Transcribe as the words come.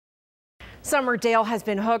Summer Dale has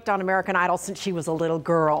been hooked on American Idol since she was a little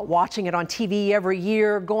girl, watching it on TV every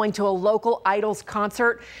year, going to a local Idols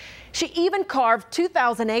concert. She even carved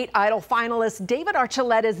 2008 Idol finalist David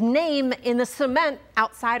Archuleta's name in the cement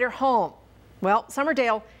outside her home. Well, Summer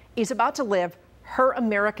Dale is about to live her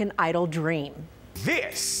American Idol dream.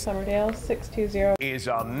 This Summer Dale 620 is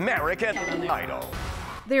American Idol.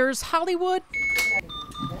 There's Hollywood.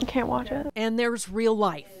 You can't watch it. And there's real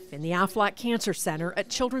life in the Aflac Cancer Center at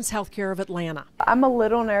Children's Healthcare of Atlanta. I'm a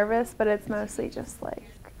little nervous, but it's mostly just like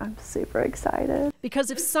I'm super excited.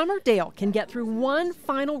 Because if Summer Dale can get through one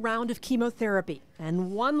final round of chemotherapy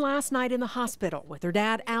and one last night in the hospital with her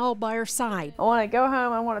dad Al by her side, I want to go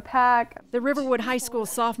home, I want to pack. the Riverwood High School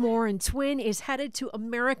sophomore and twin is headed to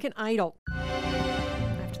American Idol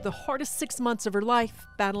after the hardest 6 months of her life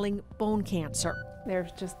battling bone cancer.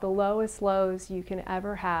 There's just the lowest lows you can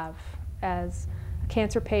ever have as a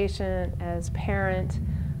cancer patient, as a parent,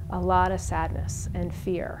 a lot of sadness and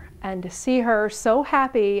fear. And to see her so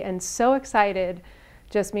happy and so excited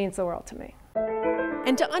just means the world to me.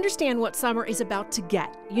 And to understand what Summer is about to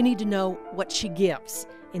get, you need to know what she gives.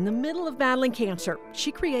 In the middle of battling cancer,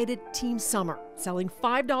 she created Team Summer, selling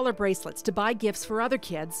 $5 bracelets to buy gifts for other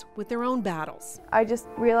kids with their own battles. I just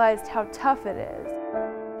realized how tough it is.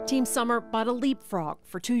 Team Summer bought a leapfrog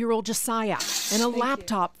for 2-year-old Josiah and a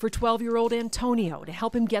laptop for 12-year-old Antonio to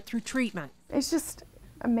help him get through treatment. It's just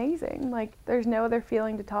amazing. Like, there's no other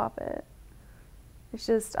feeling to top it. It's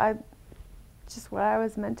just what I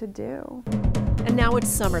was meant to do. And now it's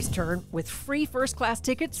Summer's turn with free first-class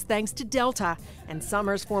tickets thanks to Delta and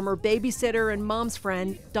Summer's former babysitter and mom's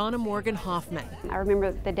friend, Donna Morgan Hoffman. I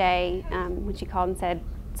remember the day when she called and said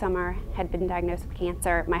Summer had been diagnosed with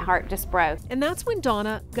cancer. My heart just broke. And that's when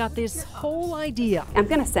Donna got this whole idea. I'm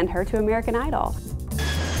going to send her to American Idol.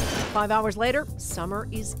 5 hours later, Summer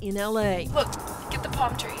is in LA. Look, get the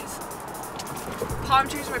palm trees. Palm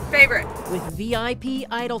trees are my favorite. With VIP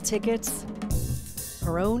Idol tickets,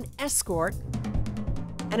 her own escort,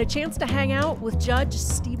 and a chance to hang out with Judge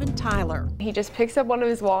Steven Tyler. He just picks up one of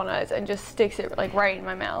his walnuts and just sticks it like right in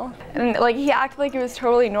my mouth. And like he acted like it was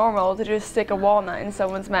totally normal to just stick a walnut in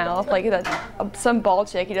someone's mouth, like that's some bald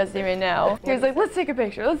chick he doesn't even know. He was like, let's take a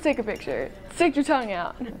picture, let's take a picture. Stick your tongue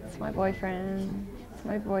out. It's my boyfriend. It's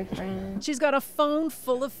my boyfriend. She's got a phone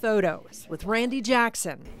full of photos with Randy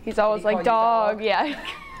Jackson. He's always like, dog, yeah.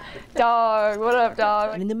 Dog, what up,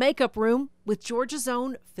 dog? And in the makeup room with Georgia's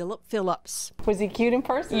own Philip Phillips. Was he cute in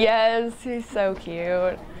person? Yes, he's so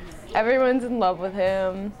cute. Everyone's in love with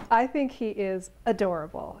him. I think he is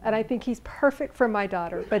adorable, and I think he's perfect for my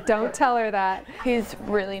daughter, but don't tell her that. He's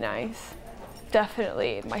really nice.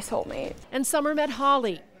 Definitely my soulmate. And Summer met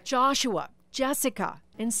Holly, Joshua, Jessica,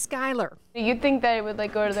 and Skylar. You'd think that it would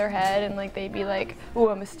like go to their head and like they'd be like, ooh,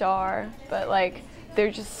 I'm a star, but like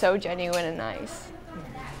they're just so genuine and nice.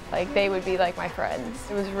 Like they would be like my friends.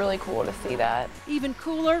 It was really cool to see that. Even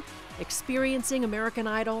cooler, experiencing American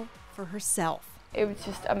Idol for herself. It was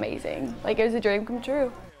just amazing. Like it was a dream come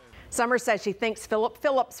true. Summer says she thinks Philip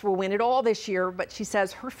Phillips will win it all this year, but she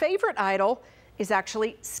says her favorite idol is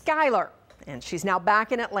actually Skylar. And she's now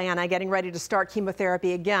back in Atlanta getting ready to start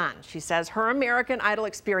chemotherapy again. She says her American Idol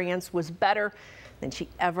experience was better than she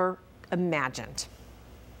ever imagined.